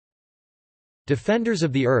Defenders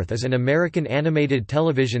of the Earth is an American animated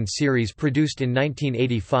television series produced in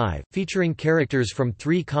 1985, featuring characters from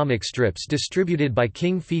 3 comic strips distributed by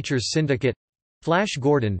King Features Syndicate: Flash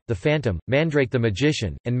Gordon, the Phantom, Mandrake the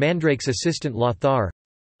Magician, and Mandrake's assistant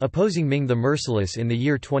Lothar—opposing Ming the Merciless in the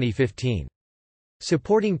year 2015.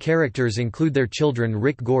 Supporting characters include their children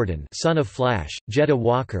Rick Gordon, son of Flash, Jetta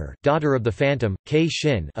Walker, daughter of the Phantom, Kei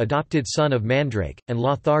Shin, adopted son of Mandrake, and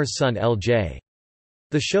Lothar's son L.J.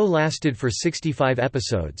 The show lasted for 65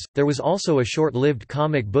 episodes. There was also a short-lived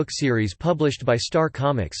comic book series published by Star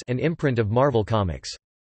Comics, an imprint of Marvel Comics.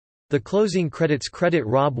 The closing credits credit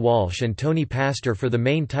Rob Walsh and Tony Pastor for the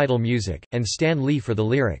main title music, and Stan Lee for the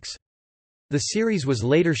lyrics. The series was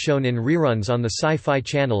later shown in reruns on the Sci-Fi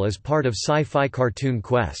Channel as part of Sci-Fi Cartoon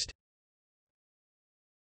Quest.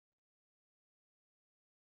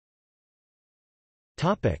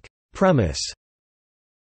 Premise.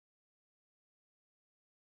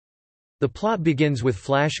 The plot begins with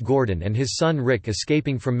Flash Gordon and his son Rick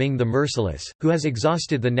escaping from Ming the Merciless, who has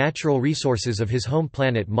exhausted the natural resources of his home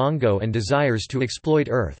planet Mongo and desires to exploit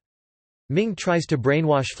Earth. Ming tries to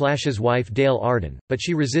brainwash Flash's wife Dale Arden, but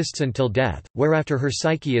she resists until death, whereafter her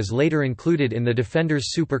psyche is later included in the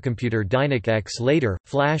Defenders' supercomputer Dynak X. Later,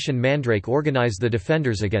 Flash and Mandrake organize the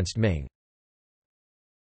Defenders against Ming.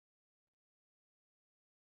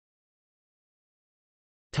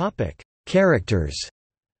 Characters.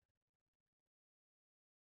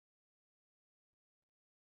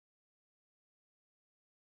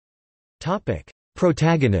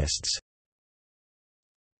 Protagonists.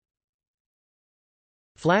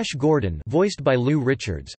 Flash Gordon, voiced by Lou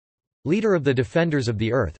Richards, leader of the Defenders of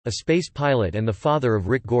the Earth, a space pilot and the father of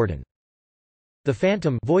Rick Gordon. The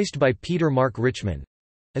Phantom, voiced by Peter Mark Richman,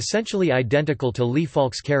 essentially identical to Lee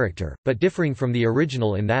Falk's character, but differing from the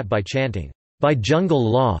original in that by chanting, "By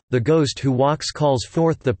jungle law, the ghost who walks calls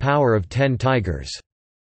forth the power of 10 tigers,"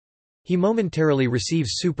 he momentarily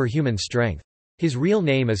receives superhuman strength. His real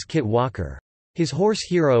name is Kit Walker. His horse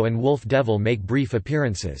Hero and Wolf Devil make brief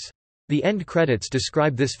appearances. The end credits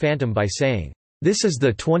describe this Phantom by saying, "This is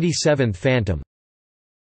the 27th Phantom."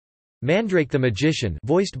 Mandrake the Magician,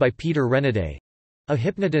 voiced by Peter Renaday, a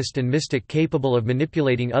hypnotist and mystic capable of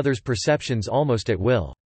manipulating others' perceptions almost at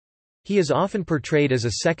will. He is often portrayed as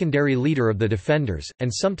a secondary leader of the Defenders,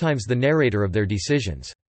 and sometimes the narrator of their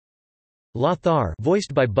decisions. Lothar,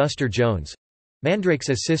 voiced by Buster Jones, Mandrake's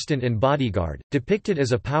assistant and bodyguard, depicted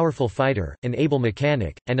as a powerful fighter, an able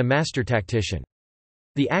mechanic, and a master tactician.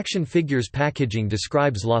 The action figures packaging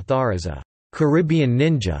describes Lothar as a Caribbean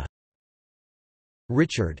ninja.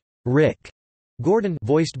 Richard Rick Gordon,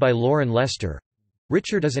 voiced by Lauren Lester.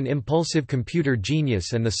 Richard is an impulsive computer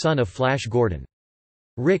genius and the son of Flash Gordon.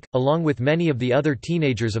 Rick, along with many of the other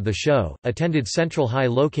teenagers of the show, attended Central High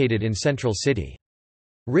located in Central City.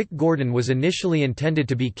 Rick Gordon was initially intended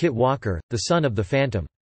to be Kit Walker, the son of the Phantom.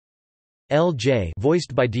 L.J.,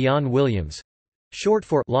 voiced by Dion Williams, short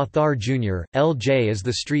for Lothar Jr., L.J. is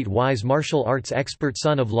the street-wise martial arts expert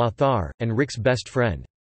son of Lothar, and Rick's best friend.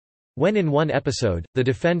 When in one episode, the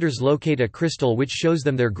Defenders locate a crystal which shows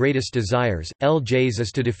them their greatest desires, L.J.'s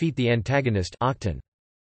is to defeat the antagonist Octon.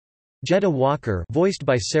 Jetta Walker, voiced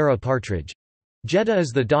by Sarah Partridge. Jetta is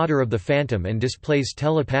the daughter of the Phantom and displays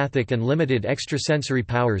telepathic and limited extrasensory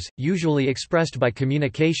powers, usually expressed by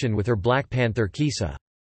communication with her Black Panther Kisa.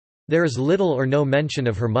 There is little or no mention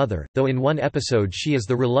of her mother, though in one episode she is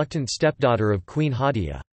the reluctant stepdaughter of Queen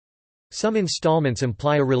Hadia. Some installments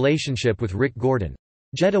imply a relationship with Rick Gordon.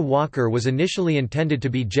 Jetta Walker was initially intended to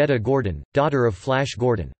be Jetta Gordon, daughter of Flash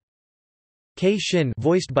Gordon. Kei Shin,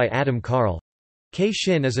 voiced by Adam Carl. Kei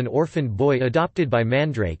Shin is an orphaned boy adopted by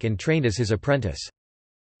Mandrake and trained as his apprentice.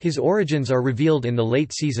 His origins are revealed in the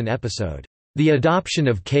late-season episode, The Adoption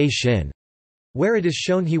of Kei Shin, where it is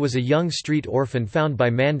shown he was a young street orphan found by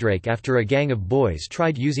Mandrake after a gang of boys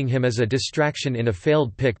tried using him as a distraction in a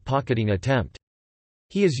failed pick-pocketing attempt.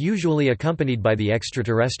 He is usually accompanied by the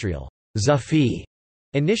extraterrestrial, Zafi,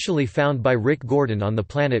 initially found by Rick Gordon on the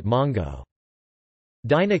planet Mongo.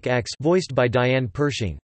 Dynak X, voiced by Diane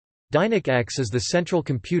Pershing. Dynak X is the central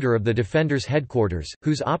computer of the Defenders' headquarters,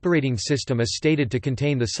 whose operating system is stated to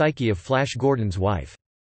contain the psyche of Flash Gordon's wife.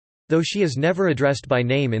 Though she is never addressed by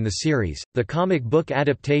name in the series, the comic book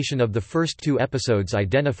adaptation of the first 2 episodes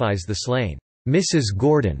identifies the slain Mrs.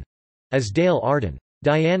 Gordon as Dale Arden.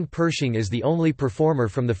 Diane Pershing is the only performer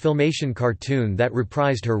from the Filmation cartoon that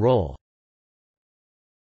reprised her role.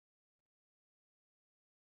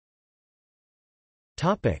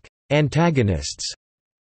 Antagonists.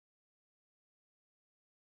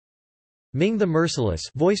 Ming the Merciless,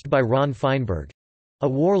 voiced by Ron Feinberg, a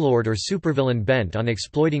warlord or supervillain bent on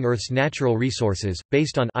exploiting Earth's natural resources,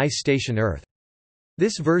 based on Ice Station Earth.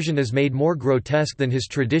 This version is made more grotesque than his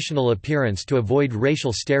traditional appearance to avoid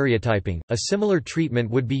racial stereotyping. A similar treatment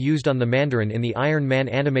would be used on the Mandarin in the Iron Man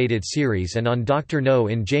animated series and on Dr. No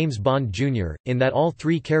in James Bond Jr., in that all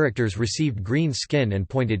three characters received green skin and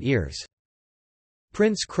pointed ears.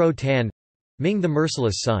 Prince Kro Tan, Ming the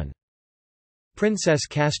Merciless son. Princess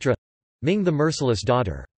Castra, Ming the Merciless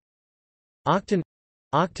daughter.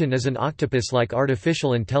 Octon is an octopus-like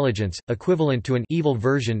artificial intelligence, equivalent to an evil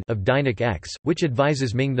version of Dynak X, which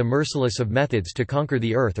advises Ming the Merciless of methods to conquer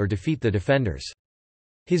the Earth or defeat the Defenders.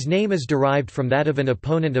 His name is derived from that of an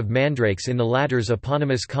opponent of Mandrakes in the latter's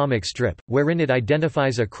eponymous comic strip, wherein it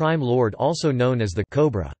identifies a crime lord also known as the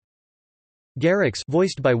Cobra. Garrix,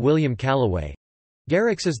 voiced by William Calloway.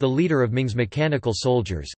 Garrix is the leader of Ming's mechanical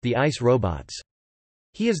soldiers, the ice robots.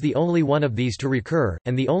 He is the only one of these to recur,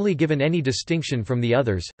 and the only given any distinction from the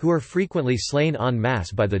others, who are frequently slain en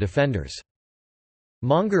masse by the Defenders.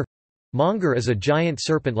 Monger is a giant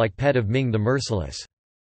serpent-like pet of Ming the Merciless.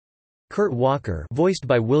 Kurt Walker, voiced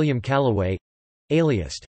by William Calloway,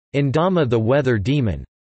 aliased Indama the Weather Demon.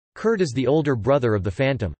 Kurt is the older brother of the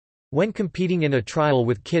Phantom. When competing in a trial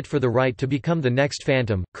with Kit for the right to become the next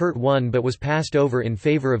Phantom, Kurt won but was passed over in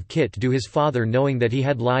favor of Kit due his father knowing that he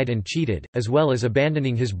had lied and cheated, as well as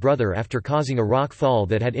abandoning his brother after causing a rock fall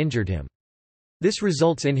that had injured him. This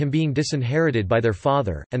results in him being disinherited by their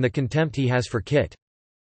father, and the contempt he has for Kit.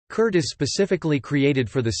 Kurt is specifically created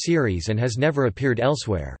for the series and has never appeared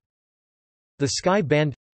elsewhere. The Sky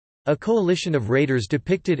Band, a coalition of raiders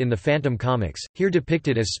depicted in the Phantom comics, here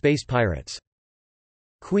depicted as space pirates.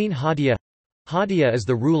 Queen Hadia is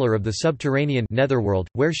the ruler of the subterranean netherworld,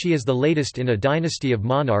 where she is the latest in a dynasty of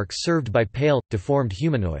monarchs served by pale, deformed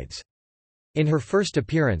humanoids. In her first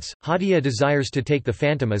appearance, Hadia desires to take the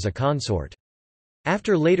Phantom as a consort.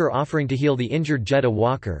 After later offering to heal the injured Jeddah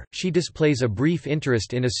Walker, she displays a brief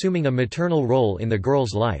interest in assuming a maternal role in the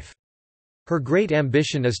girl's life. Her great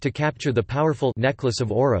ambition is to capture the powerful Necklace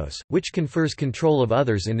of Oros, which confers control of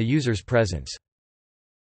others in the user's presence.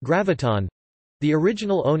 Graviton, the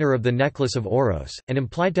original owner of the Necklace of Oros, and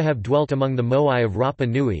implied to have dwelt among the Moai of Rapa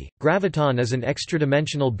Nui, Graviton is an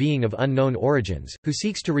extradimensional being of unknown origins, who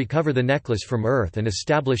seeks to recover the necklace from Earth and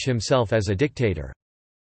establish himself as a dictator.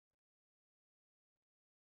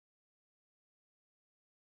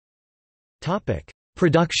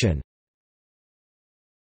 Production.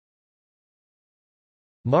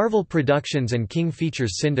 Marvel Productions and King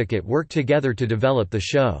Features Syndicate worked together to develop the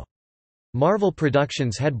show. Marvel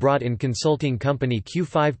Productions had brought in consulting company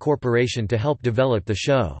Q5 Corporation to help develop the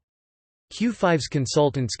show. Q5's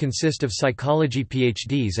consultants consist of psychology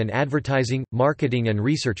PhDs and advertising, marketing and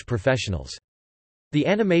research professionals. The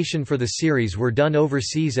animation for the series were done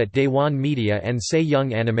overseas at Daewon Media and Sei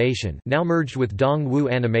Young Animation, now merged with Dongwoo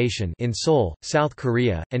Animation in Seoul, South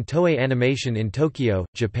Korea, and Toei Animation in Tokyo,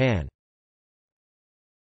 Japan.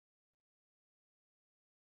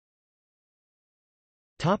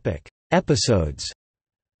 Episodes.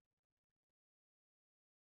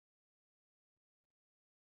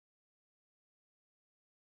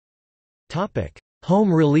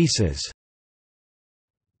 Home releases.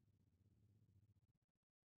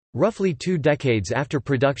 Roughly 2 decades after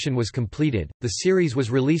production was completed, the series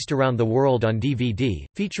was released around the world on DVD,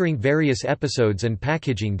 featuring various episodes and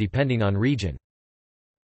packaging depending on region.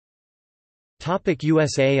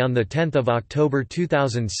 USA On 10 October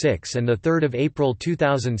 2006 and 3 April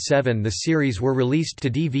 2007 the series were released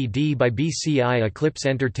to DVD by BCI Eclipse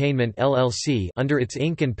Entertainment LLC under its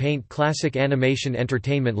Ink and Paint Classic Animation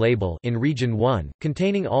Entertainment label in Region 1,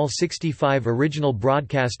 containing all 65 original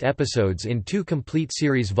broadcast episodes in 2 complete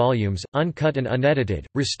series volumes, uncut and unedited,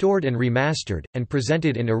 restored and remastered, and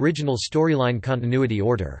presented in original storyline continuity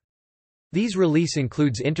order. These release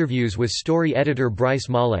includes interviews with story editor Bryce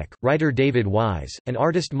Malek, writer David Wise, and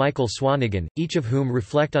artist Michael Swanigan, each of whom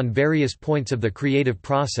reflect on various points of the creative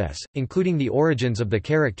process, including the origins of the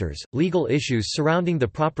characters, legal issues surrounding the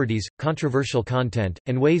properties, controversial content,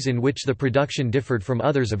 and ways in which the production differed from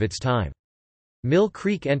others of its time. Mill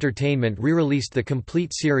Creek Entertainment re-released the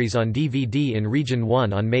complete series on DVD in Region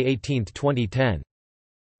 1 on May 18, 2010.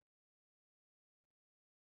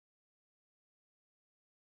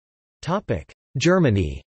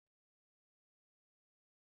 Germany.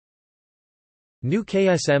 New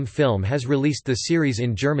KSM Film has released the series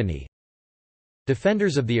in Germany.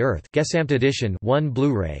 Defenders of the Earth Gesamt Edition 1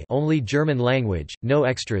 Blu-ray only German language, no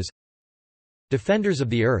extras. Defenders of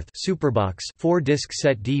the Earth Superbox 4-disc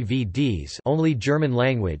set DVDs only German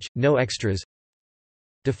language, no extras.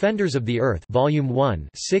 Defenders of the Earth Volume 1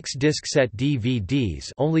 6-disc set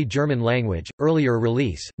DVDs only German language, earlier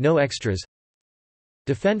release, no extras.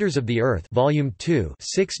 Defenders of the Earth Volume 2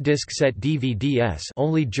 6-disc set DVD-S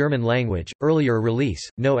only German language, earlier release,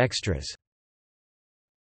 no extras.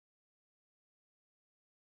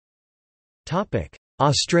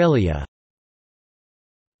 Australia.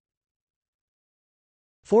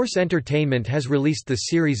 Force Entertainment has released the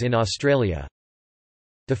series in Australia.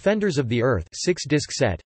 Defenders of the Earth 6-disc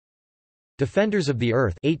set. Defenders of the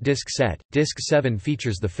Earth 8-disc set. Disc 7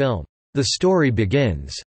 features the film The Story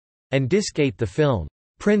Begins, and Disc 8 the film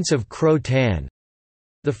Prince of Crow-Tan.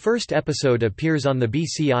 The first episode appears on the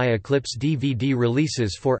BCI Eclipse DVD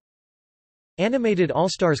releases for Animated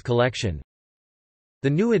All-Stars Collection. The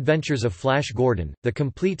New Adventures of Flash Gordon, the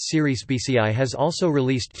complete series. BCI has also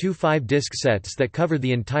released 2 5-disc sets that cover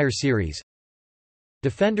the entire series.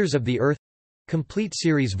 Defenders of the Earth Complete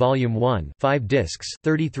Series Volume 1 5 discs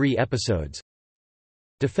 33 episodes.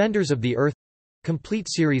 Defenders of the Earth Complete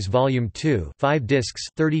Series Volume 2 5 discs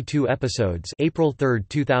 32 episodes April 3,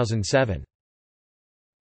 2007.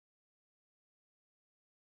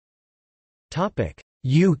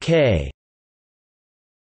 UK.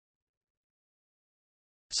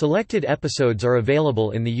 Selected episodes are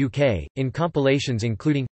available in the UK, in compilations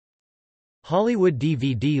including Hollywood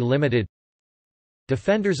DVD Limited,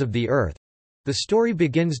 Defenders of the Earth — The Story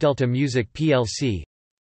Begins, Delta Music plc,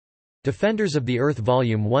 Defenders of the Earth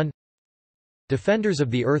Volume 1, Defenders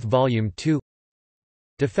of the Earth Volume 2,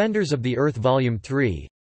 Defenders of the Earth Volume 3.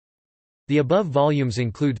 The above volumes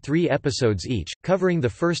include 3 episodes each, covering the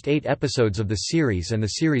first 8 episodes of the series and the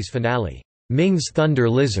series finale, Ming's Thunder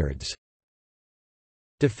Lizards.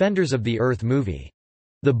 Defenders of the Earth movie,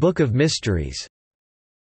 The Book of Mysteries.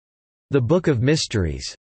 The Book of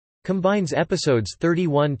Mysteries combines episodes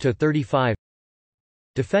 31 to 35.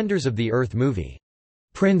 Defenders of the Earth movie,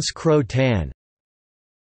 Prince Crow-Tan.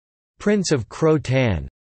 Prince of Crow-Tan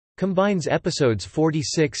combines episodes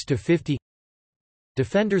 46 to 50.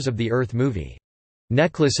 Defenders of the Earth movie,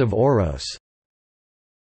 Necklace of Oros.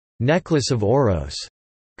 Necklace of Oros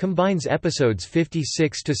combines episodes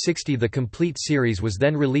 56 to 60. The complete series was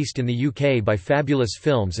then released in the UK by Fabulous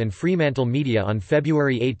Films and Fremantle Media on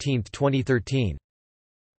February 18, 2013.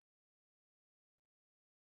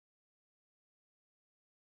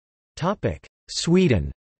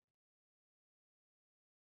 Sweden.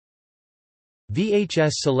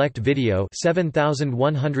 VHS Select Video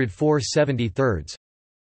 7104/73.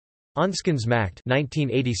 Onskens Makt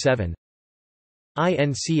 1987.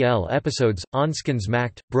 INCL episodes, Onskens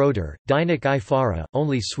Makt, Broder, Dynak I Fara,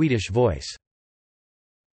 only Swedish voice.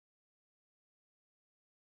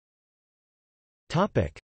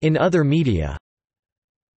 In other media.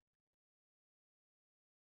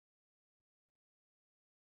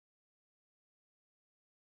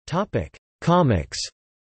 Comics.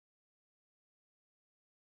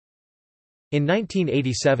 In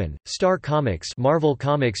 1987, Star Comics, Marvel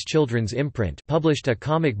Comics children's imprint, published a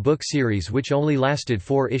comic book series which only lasted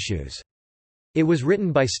 4 issues. It was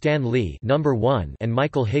written by Stan Lee (number 1) and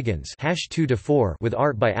Michael Higgins (2-4) with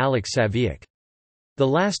art by Alex Saviuk. The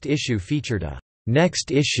last issue featured a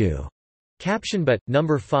 "next issue" caption, but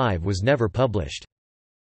number 5 was never published.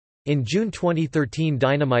 In June 2013,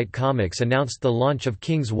 Dynamite Comics announced the launch of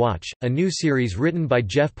King's Watch, a new series written by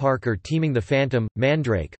Jeff Parker teaming the Phantom,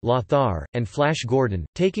 Mandrake, Lothar, and Flash Gordon,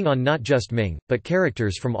 taking on not just Ming, but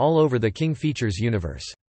characters from all over the King Features universe.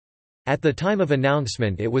 At the time of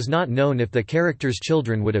announcement, it was not known if the characters'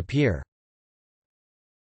 children would appear.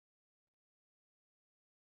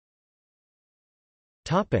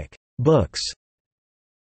 Books.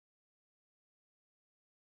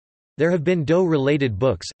 There have been Doe-related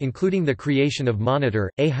books, including The Creation of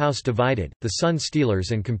Monitor, A House Divided, The Sun Stealers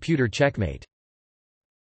and Computer Checkmate.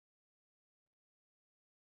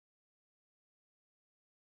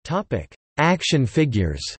 Action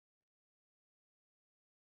figures.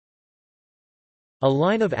 A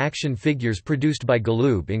line of action figures produced by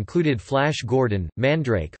Galoob included Flash Gordon,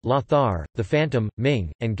 Mandrake, Lothar, the Phantom,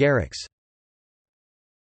 Ming, and Garrix.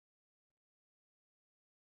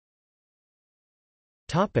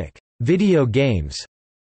 Video games.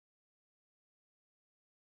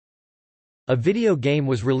 A video game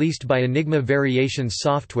was released by Enigma Variations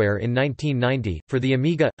Software in 1990, for the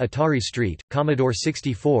Amiga, Atari ST, Commodore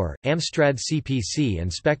 64, Amstrad CPC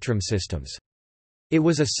and Spectrum systems. It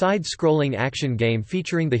was a side-scrolling action game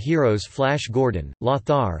featuring the heroes Flash Gordon,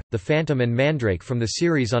 Lothar, the Phantom and Mandrake from the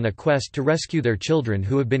series on a quest to rescue their children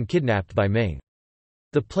who have been kidnapped by Ming.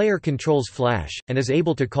 The player controls Flash, and is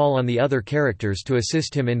able to call on the other characters to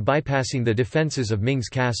assist him in bypassing the defenses of Ming's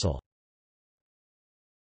castle.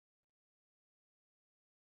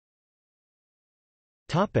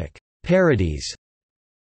 Parodies.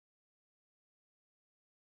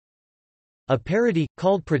 A parody,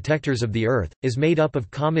 called Protectors of the Earth, is made up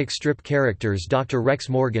of comic strip characters Dr. Rex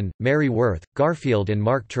Morgan, Mary Worth, Garfield and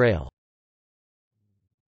Mark Trail.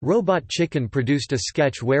 Robot Chicken produced a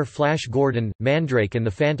sketch where Flash Gordon, Mandrake and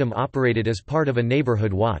the Phantom operated as part of a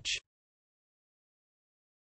neighborhood watch.